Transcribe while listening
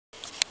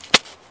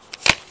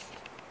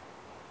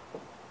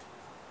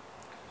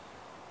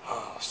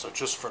So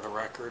just for the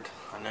record,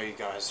 I know you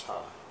guys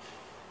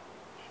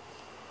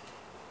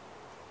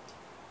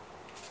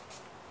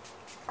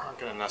aren't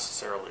going to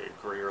necessarily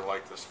agree or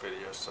like this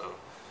video, so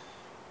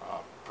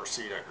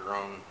proceed at your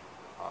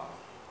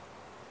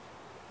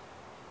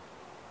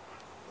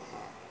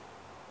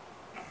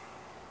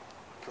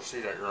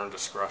own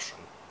discretion.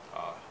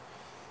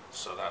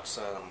 So that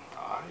said,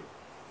 I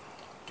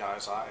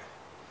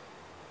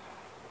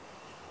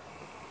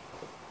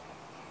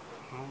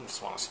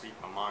just want to speak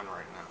my mind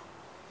right now.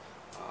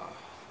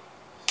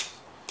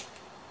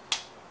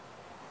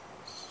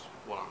 It's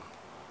what I'm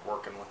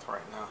working with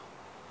right now.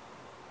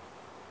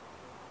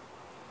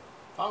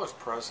 If I was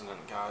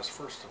president, guys,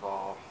 first of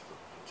all,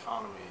 the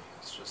economy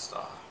is just,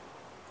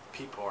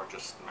 people are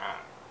just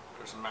mad.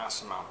 There's a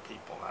mass amount of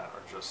people that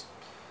are just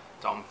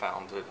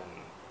dumbfounded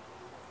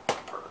and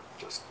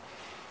just,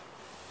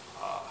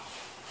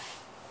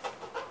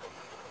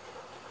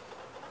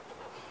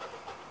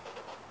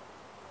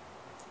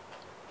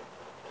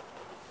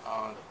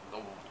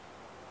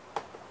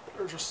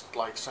 they're just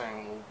like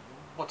saying, well,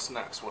 what's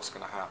next? What's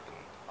going to happen?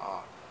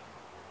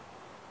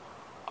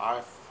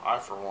 I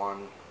for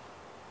one,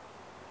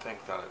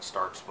 think that it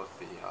starts with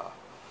the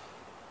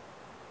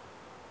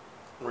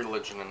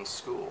religion in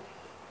school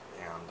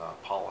and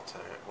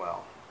politics.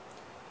 Well,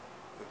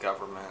 the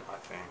government, I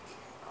think,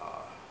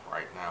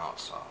 right now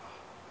it's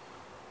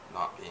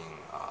not being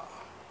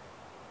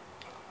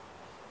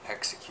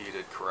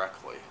executed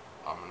correctly.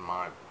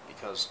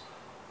 Because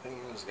the thing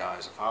is,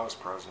 guys, if I was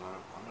president,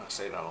 I'm going to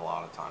say that a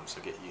lot of times,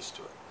 so get used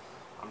to it.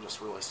 I'm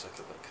just really sick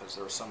of it because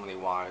there are so many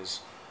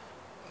wise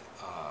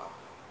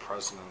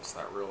presidents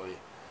that really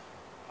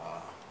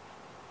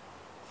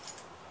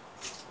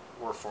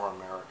were for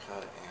America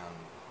and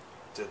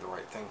did the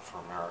right thing for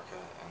America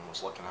and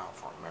was looking out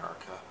for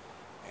America.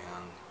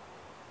 And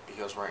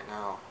because right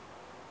now,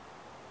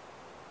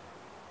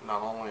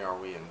 not only are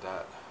we in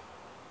debt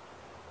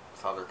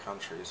with other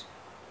countries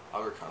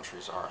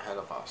are ahead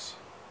of us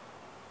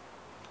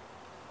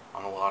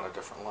on a lot of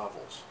different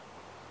levels.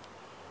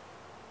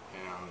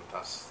 And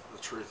that's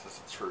the truth is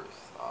the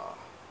truth.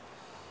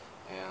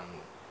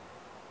 And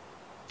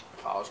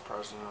if I was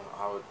president,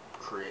 I would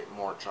create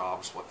more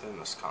jobs within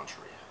this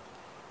country.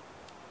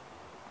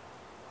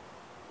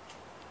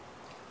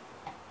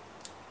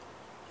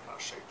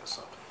 Gotta shake this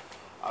up.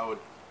 I would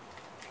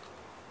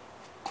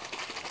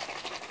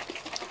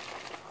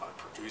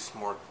produce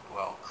more,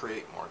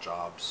 create more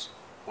jobs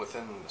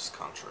within this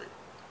country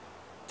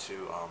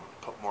to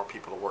put more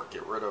people to work,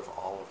 get rid of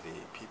all of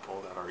the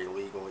people that are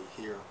illegally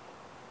here.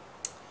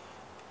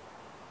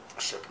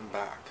 Ship them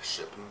back,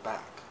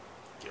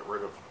 get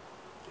rid of them.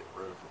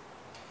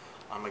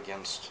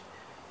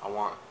 I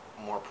want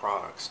more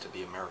products to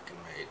be American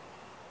made,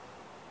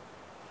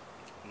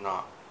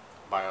 not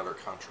by other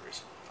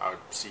countries. I would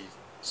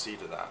see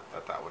to that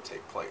would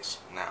take place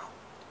now.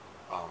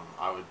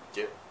 I would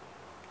get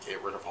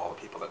rid of all the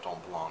people that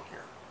don't belong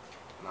here,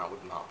 and that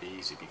would not be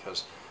easy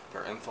because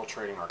they're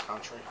infiltrating our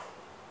country,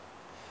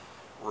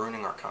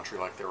 ruining our country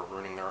like they were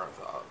ruining their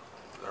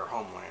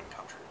homeland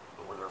country,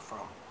 where they're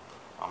from.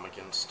 I'm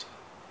against.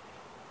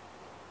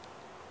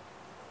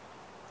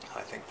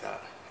 I think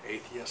that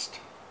atheists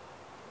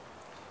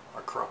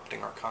are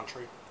corrupting our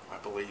country. I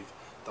believe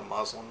the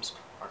Muslims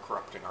are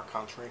corrupting our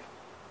country.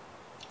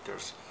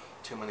 There's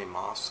too many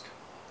mosques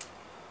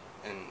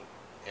in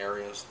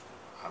areas.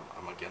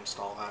 I'm against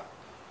all that.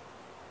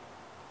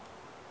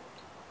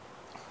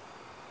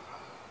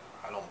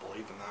 I don't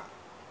believe in that.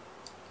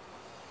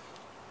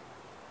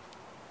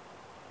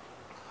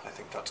 I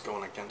think that's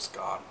going against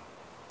God.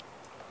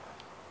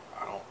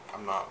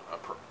 I'm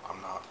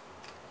not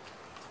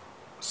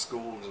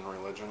schooled in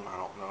religion. I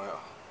don't know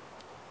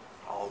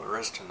all there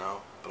is to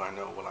know, but I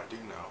know what I do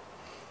know,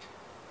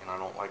 and I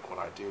don't like what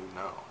I do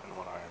know, and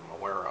what I am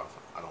aware of,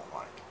 I don't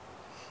like.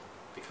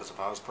 Because if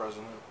I was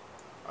president,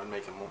 I'd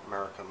make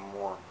America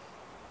more.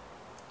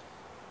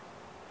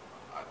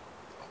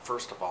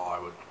 First of all, I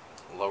would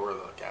lower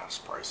the gas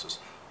prices.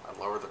 I'd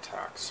lower the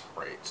tax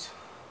rates.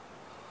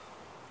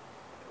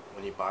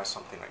 When you buy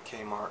something at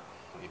Kmart,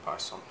 when you buy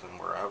something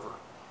wherever,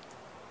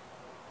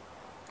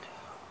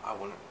 I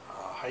wouldn't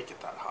hike it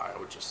that high. I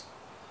would just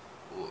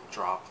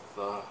drop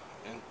the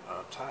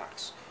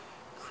tax,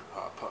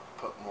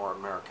 put more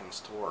Americans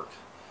to work,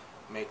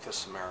 make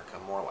this America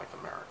more like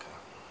America.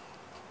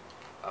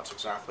 That's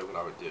exactly what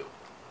I would do.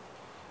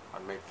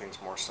 I'd make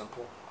things more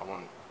simple. I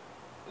wouldn't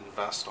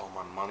invest all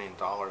my money and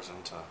dollars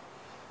into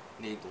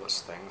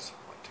needless things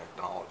like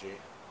technology.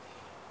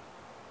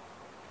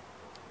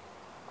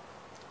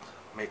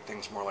 Make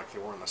things more like they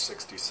were in the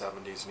 60s,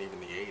 70s, and even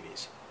the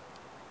 80s.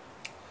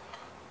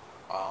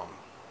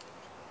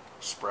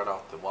 Spread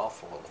out the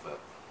wealth a little bit.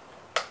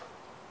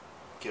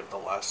 Give the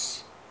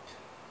less,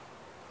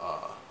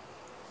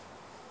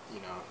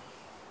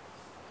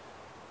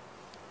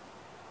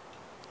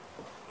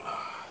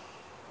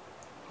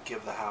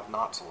 give the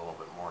have-nots a little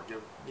bit more.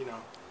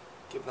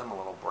 Give them a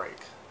little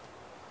break.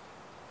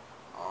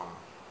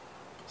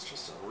 It's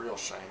just a real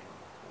shame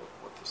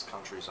what this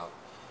country's up,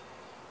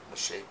 the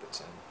shape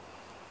it's in.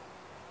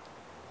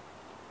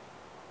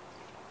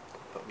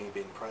 But me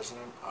being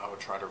president, I would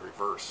try to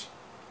reverse,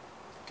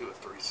 do a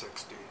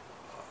 360.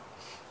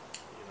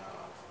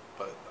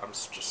 But I'm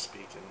just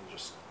speaking,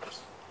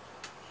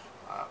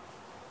 uh,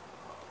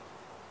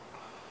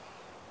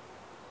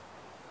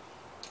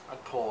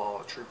 I'd pull all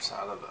the troops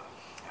out of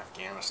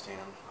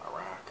Afghanistan,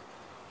 Iraq.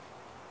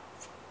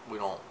 We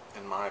don't,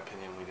 in my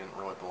opinion, we didn't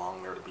really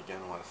belong there to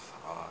begin with.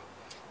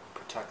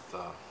 Protect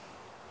the,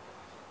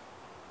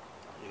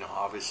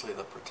 obviously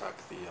to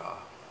protect the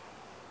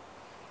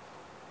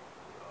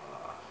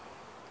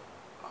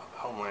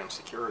Homeland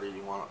Security.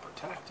 You want to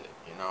protect it,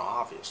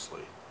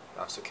 obviously.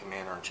 That's the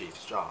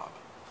Commander-in-Chief's job.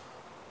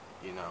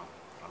 I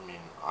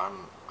mean,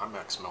 I'm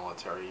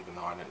ex-military, even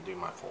though I didn't do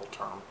my full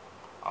term.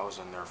 I was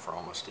in there for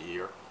almost a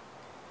year.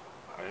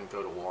 I didn't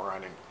go to war.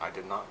 I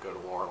did not go to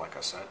war, like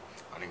I said.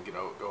 I didn't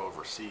go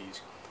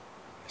overseas.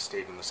 I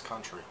stayed in this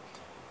country.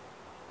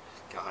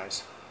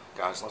 Guys,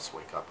 let's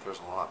wake up. There's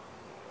a lot.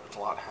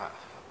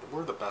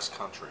 We're the best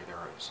country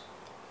there is.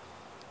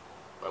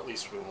 But at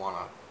least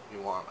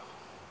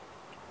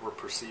we're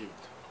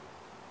perceived.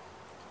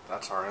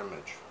 That's our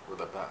image. We're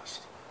the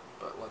best.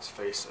 But let's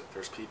face it,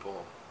 there's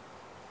people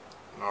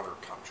in other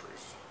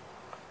countries.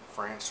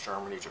 France,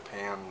 Germany,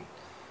 Japan,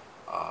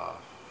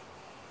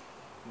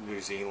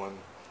 New Zealand,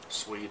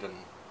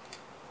 Sweden,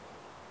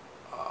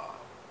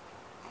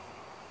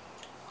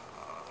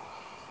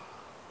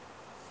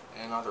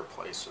 and other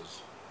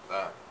places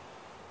that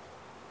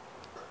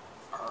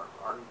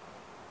are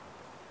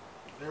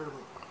they're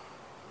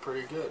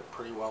pretty good,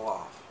 pretty well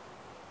off.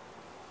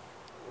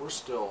 We're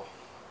still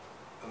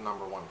the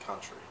 #1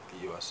 country, the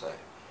USA,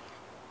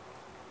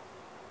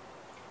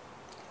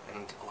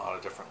 and a lot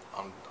of different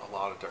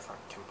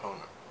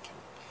component.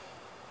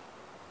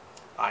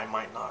 I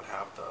might not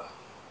have the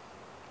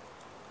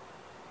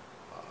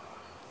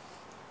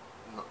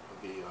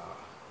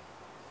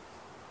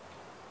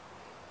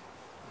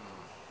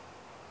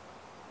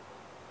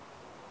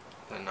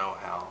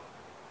know-how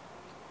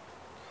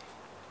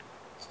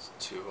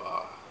to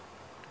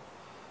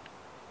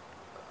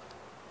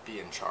be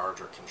in charge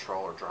or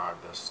control or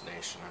drive this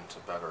nation into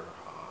better.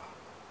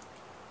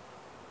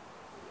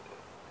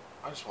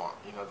 I just want,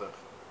 the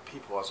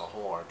people as a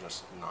whole are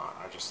just not.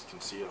 I just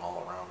can see it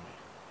all around me.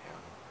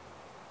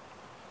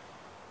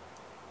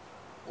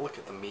 And look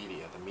at the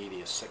media. The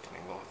media is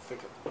sickening. Well,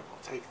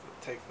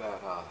 take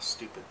that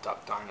stupid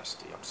Duck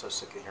Dynasty. I'm so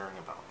sick of hearing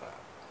about that.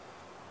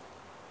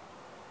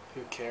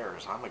 Who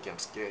cares? I'm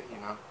against gay,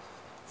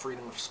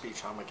 freedom of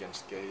speech. I'm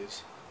against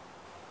gays.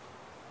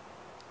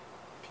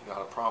 If you got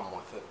a problem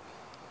with it,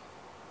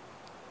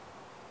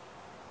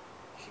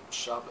 you can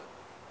shove it.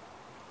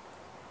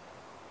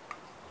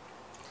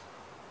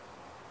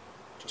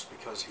 Just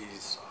because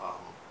he's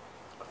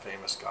a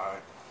famous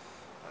guy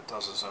that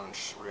does his own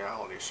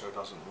reality show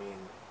doesn't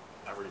mean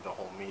the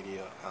whole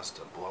media has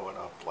to blow it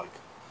up like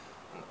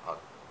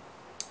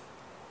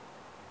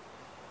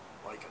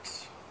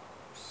it's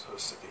so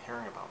sick of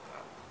hearing about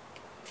that.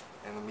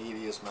 And the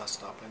media is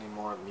messed up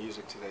anymore.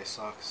 Music today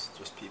sucks.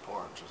 People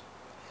are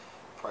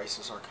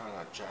prices are kind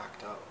of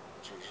jacked up.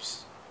 The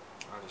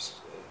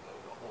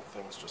whole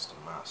thing's just a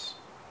mess.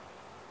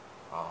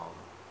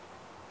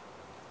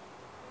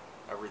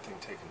 Everything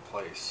taking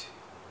place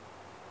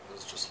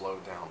is just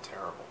slowed down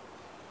terrible.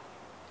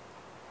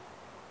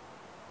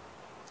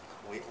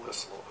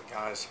 Listen,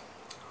 guys,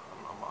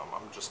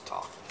 I'm just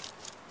talking.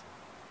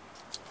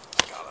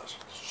 I gotta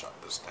shut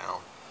this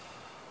down.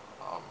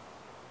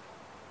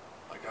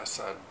 Like I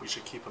said, we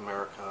should keep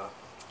America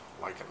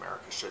like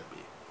America should be.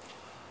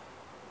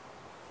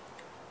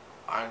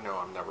 I know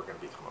I'm never going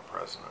to become a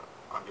president.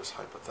 I'm just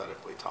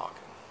hypothetically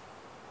talking.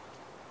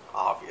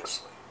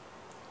 Obviously.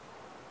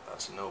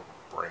 That's a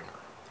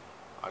no-brainer.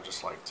 I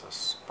just like to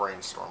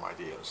brainstorm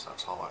ideas.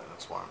 That's why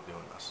I'm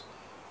doing this.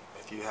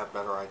 If you have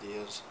better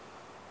ideas,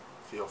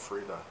 feel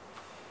free to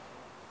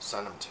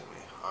send them to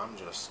me. I'm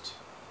just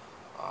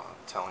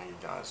telling you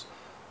guys,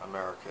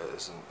 America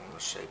isn't in the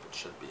shape it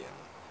should be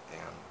in,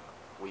 and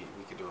we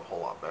could do a whole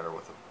lot better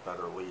with a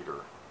better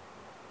leader.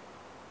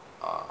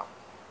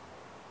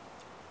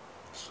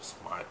 It's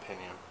just my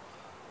opinion.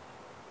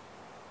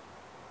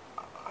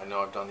 I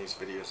know I've done these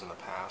videos in the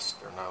past.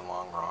 They're no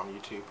longer on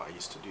YouTube. I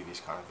used to do these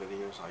kind of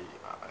videos,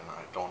 and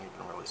I don't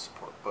even really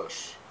support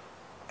Bush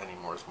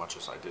anymore as much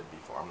as I did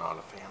before. I'm not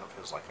a fan of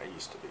his like I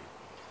used to be.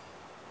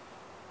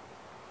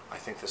 I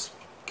think this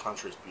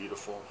country's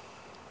beautiful.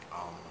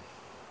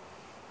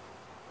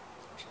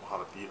 There's a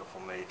lot of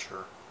beautiful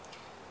nature.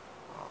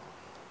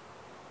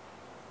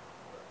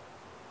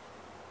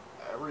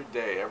 Every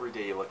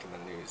day you look in the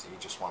news, you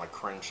just want to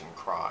cringe and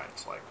cry.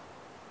 It's like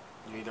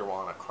you either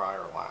want to cry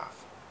or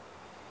laugh.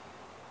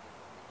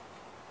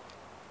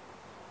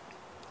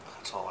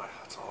 That's all I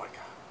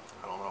got.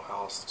 I don't know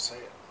how else to say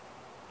it.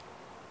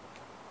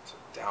 It's a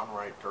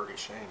downright dirty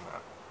shame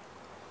that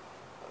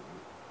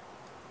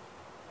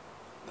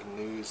the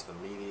news, the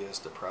media is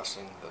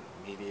depressing. The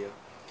media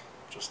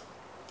just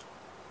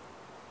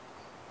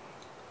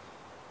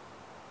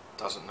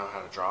doesn't know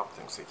how to drop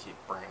things. They keep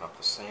bringing up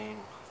the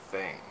same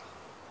thing.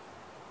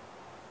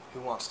 Who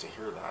wants to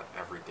hear that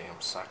every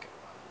damn second?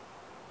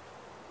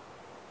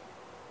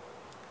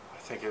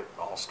 think it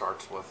all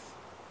starts with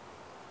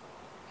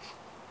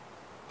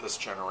this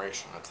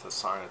generation. It's the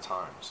sign of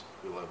times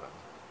we live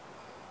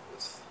in.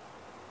 It's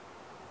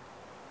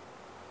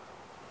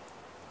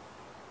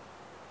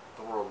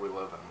the world we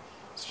live in.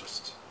 It's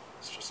just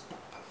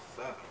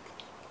pathetic.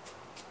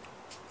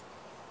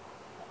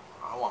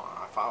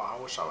 I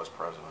wish I was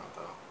president,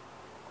 though.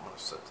 I'm gonna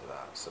sip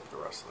the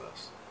rest of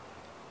this.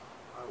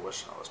 I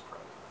wish I was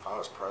president. If I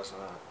was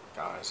president,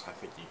 guys, I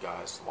think you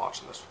guys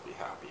watching this would be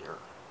happier.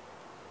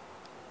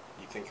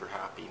 You think you're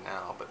happy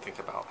now, but think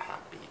about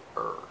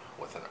happier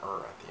with an at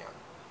the end.